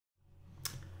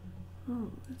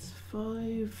Oh, it's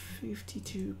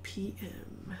 5:52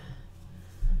 p.m.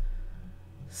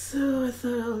 So I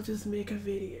thought I'll just make a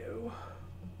video.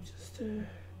 Just a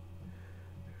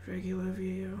regular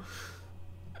video.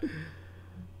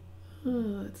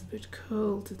 Oh, it's a bit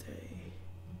cold today.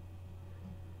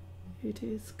 It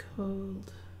is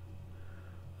cold.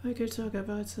 I could talk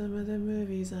about some of the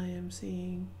movies I am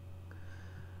seeing.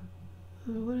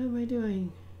 What am I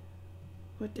doing?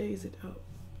 What day is it? Oh.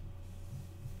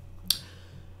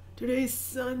 Today's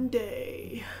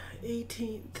Sunday,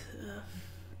 18th of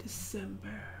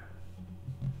December.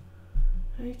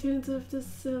 18th of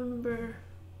December.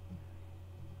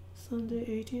 Sunday,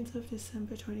 18th of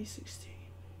December 2016.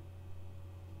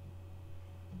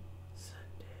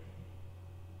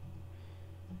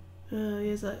 Sunday.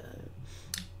 Yes,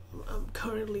 I'm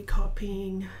currently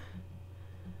copying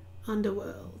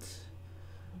Underworld.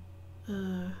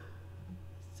 The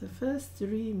first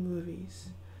 3 movies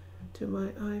to my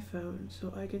iPhone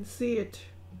so I can see it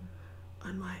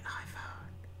on my iPhone.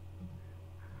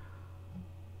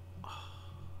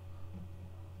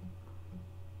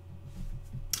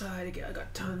 I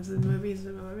got tons of movies.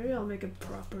 Maybe I'll make a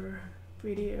proper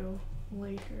video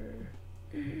later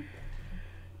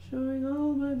showing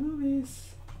all my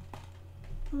movies.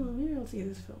 Oh, maybe I'll see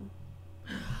this film.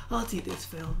 I'll see this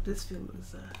film. This film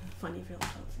is a funny film.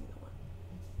 I'll see that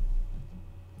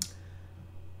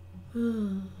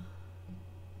one.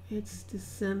 It's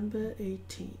December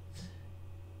 18th.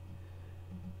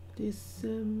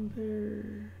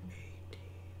 December 18th.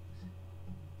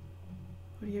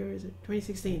 What year is it?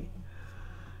 2016.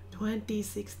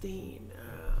 2016.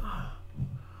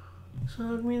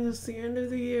 So it means it's the end of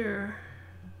the year.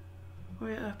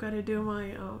 Wait, I've got to do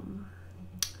my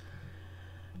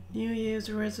New Year's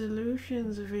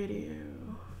resolutions video.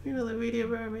 You know, the video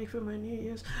where I make for my New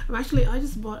Year's. I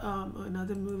just bought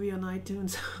another movie on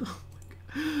iTunes.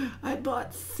 I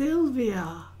bought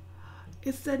Sylvia.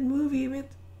 It's that movie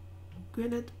with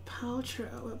Gwyneth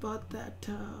Paltrow about that.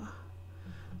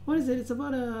 What is it? It's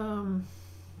about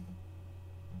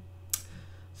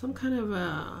some kind of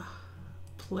a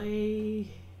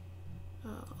play.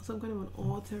 Some kind of an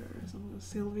author or something.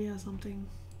 Sylvia something.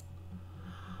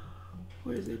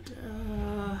 What is it?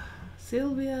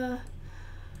 Sylvia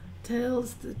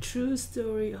tells the true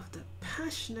story of the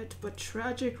passionate but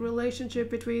tragic relationship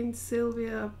between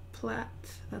Sylvia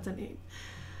Plath, that's her name,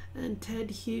 and Ted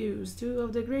Hughes, 2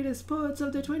 of the greatest poets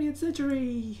of the 20th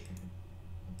century.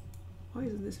 Why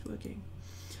isn't this working?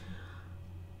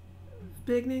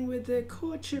 Beginning with their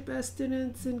courtship as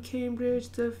students in Cambridge,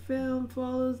 the film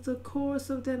follows the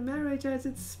course of their marriage as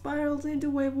it spirals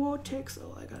into a vortex.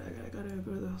 Oh, I gotta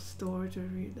go to the store to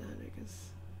read that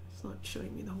because it's not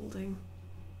showing me the whole thing.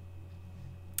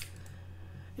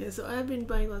 Yeah, so I've been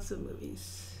buying lots of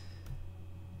movies.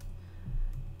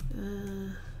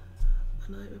 And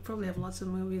I probably have lots of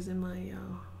movies in my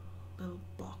little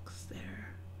box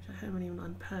there, which I haven't even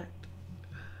unpacked.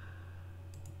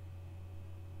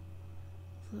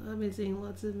 So I've been seeing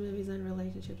lots of movies and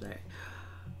relationships there.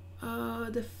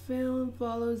 The film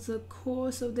follows the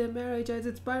course of their marriage as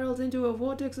it spirals into a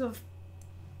vortex of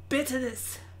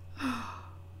bitterness,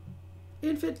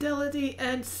 infidelity,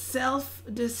 and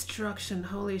self-destruction.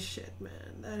 Holy shit,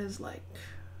 man. That is like...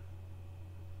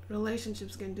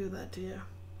 relationships can do that to you.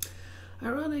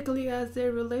 Ironically, as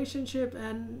their relationship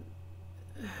and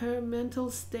her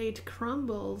mental state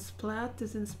crumbles, Plath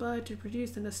is inspired to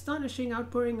produce an astonishing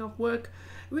outpouring of work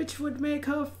which would make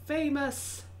her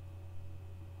famous.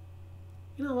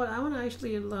 You know what? I want to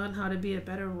actually learn how to be a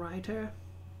better writer.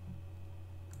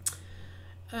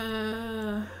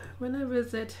 When I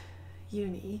was at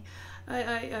uni,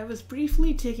 I was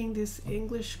briefly taking this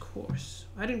English course.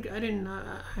 I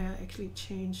actually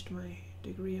changed my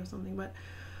degree or something, but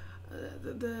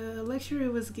the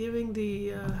lecturer was giving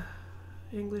the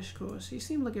English course. He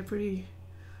seemed like a pretty,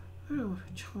 I don't know,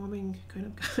 charming kind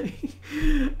of guy.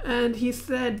 And he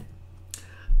said,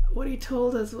 what he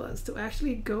told us was to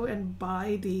actually go and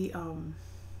buy the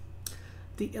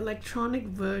electronic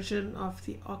version of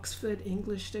the Oxford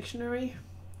English Dictionary.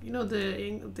 You know,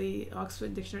 the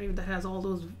Oxford Dictionary that has all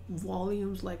those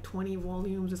volumes, like 20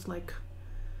 volumes. It's like,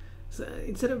 so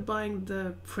instead of buying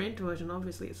the print version,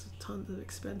 obviously it's tons of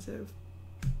expensive.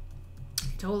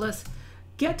 He told us,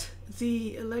 get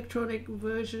the electronic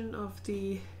version of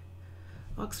the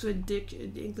Oxford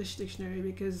English Dictionary,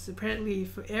 because apparently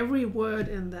for every word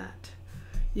in that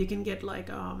you can get like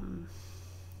the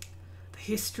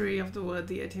history of the word,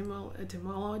 the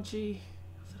etymology.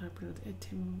 I pronounce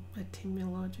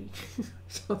etymology.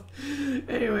 So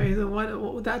anyway, so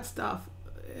what that stuff,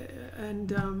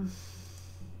 and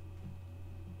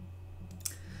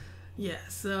Yeah,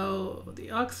 so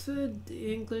the Oxford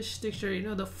English Dictionary,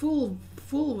 the full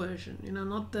version,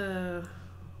 not the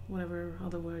whatever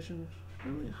other version.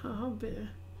 Really, how big?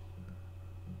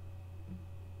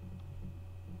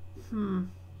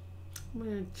 I'm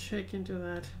gonna check into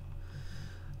that.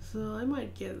 So I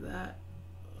might get that.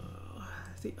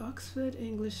 The Oxford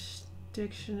English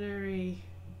Dictionary,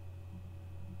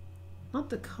 not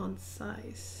the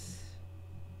concise.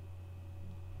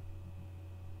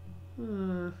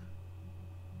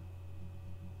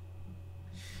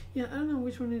 Yeah, I don't know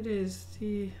which one it is.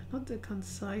 Not the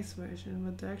concise version,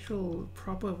 but the actual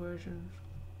proper version.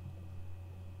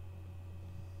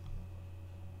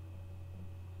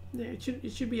 Yeah, it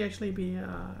should be actually be. I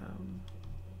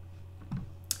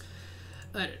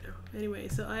don't know. Anyway,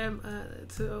 so I am.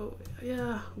 So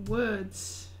yeah,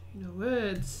 words.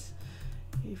 Words.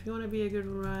 If you want to be a good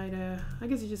writer, I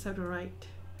guess you just have to write.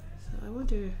 So I want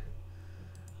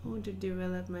to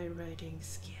develop my writing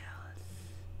skills.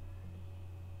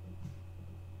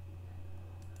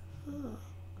 Oh.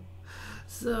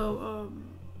 So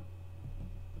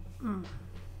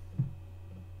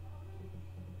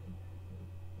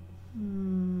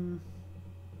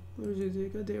what is it? They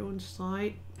got their own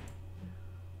site.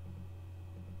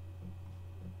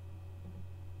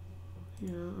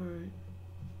 Yeah, alright.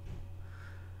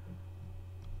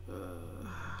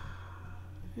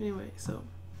 Anyway, so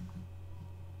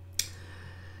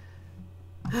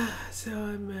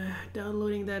I'm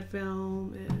downloading that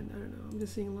film, and I don't know, I'm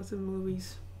just seeing lots of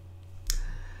movies.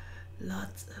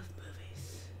 Lots of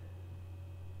movies.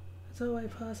 That's how I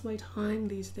pass my time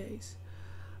these days.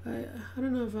 I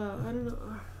don't know if I don't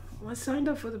know. I signed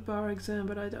up for the bar exam,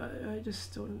 but I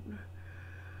just don't.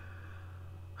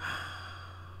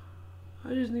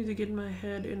 I just need to get my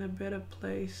head in a better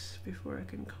place before I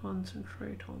can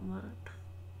concentrate on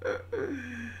that.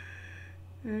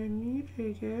 I need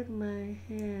to get my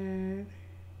head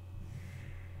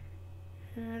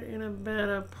in a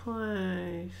better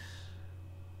place.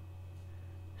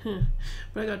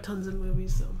 But I got tons of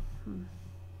movies, so.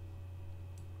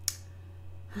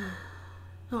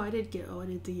 Oh, I did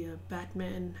the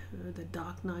Batman, the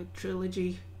Dark Knight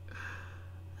trilogy.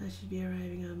 That should be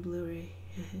arriving on Blu-ray.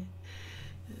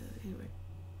 Anyway,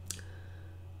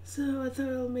 so I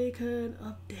thought I'll make an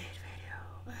update video.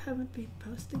 I haven't been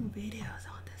posting videos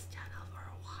on this channel for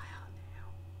a while now.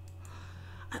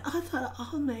 I thought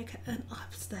I'll make an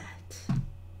update.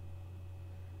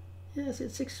 Yes,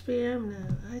 it's 6 p.m.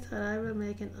 now. I thought I would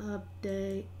make an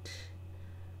update.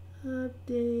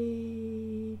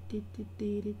 Update.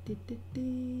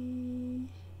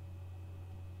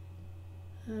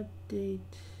 Update.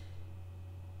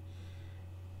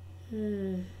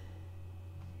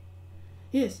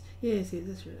 Yes,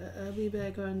 that's right. I'll be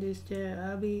back on this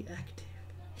channel. I'll be active.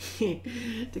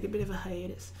 Took a bit of a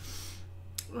hiatus.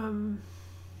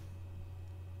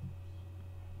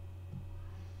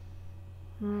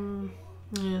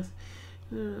 Yes.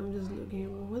 I'm just looking at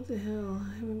what the hell.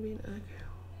 I haven't been active.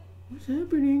 What's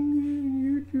happening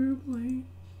in YouTube?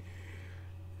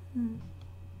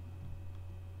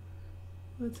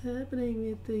 What's happening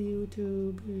with the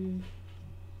YouTube?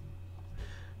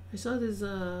 I saw this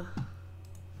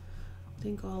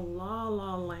thing called La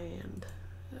La Land.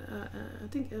 I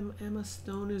think Emma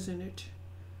Stone is in it.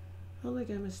 I like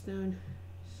Emma Stone.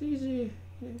 She's a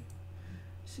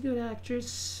good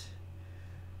actress.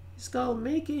 It's called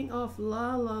Making of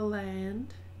La La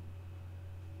Land,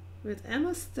 with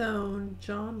Emma Stone,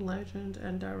 John Legend,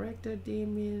 and director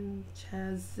Damien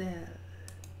Chazelle.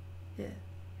 Yeah.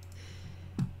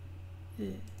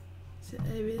 So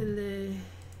I really,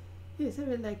 yes, I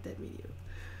really like that video.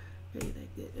 Really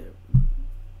like that.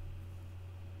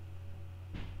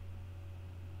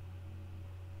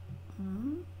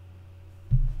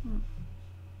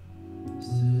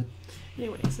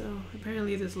 Anyway, so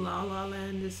apparently this La La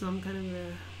Land is some kind of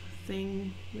a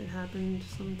thing that happened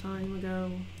some time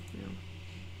ago.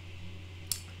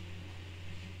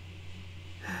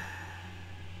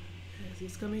 As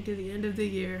it's coming to the end of the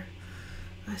year,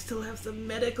 I still have some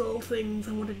medical things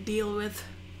I want to deal with,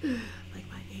 like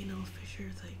my anal fissure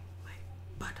thing, my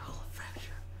butthole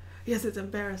fracture. Yes, it's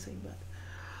embarrassing, but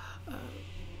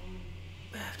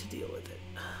I have to deal with it.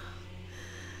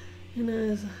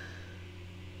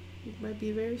 It might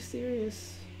be very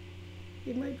serious.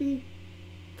 It might be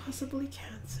possibly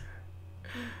cancer,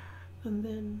 and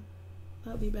then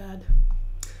that'll be bad.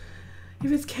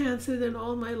 If it's cancer, then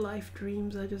all my life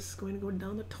dreams are just going to go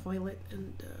down the toilet,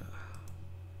 and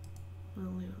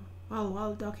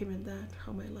I'll document that,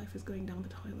 how my life is going down the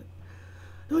toilet.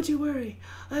 Don't you worry,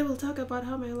 I will talk about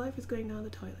how my life is going down the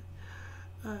toilet.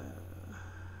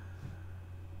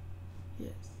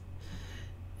 Yes.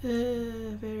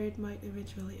 where it might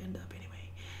eventually end up anyway.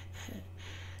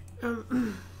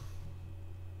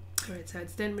 Alright, so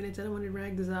it's 10 minutes. I don't want to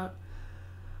drag this out.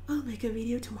 I'll make a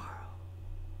video tomorrow.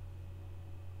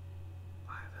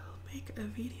 I will make a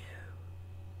video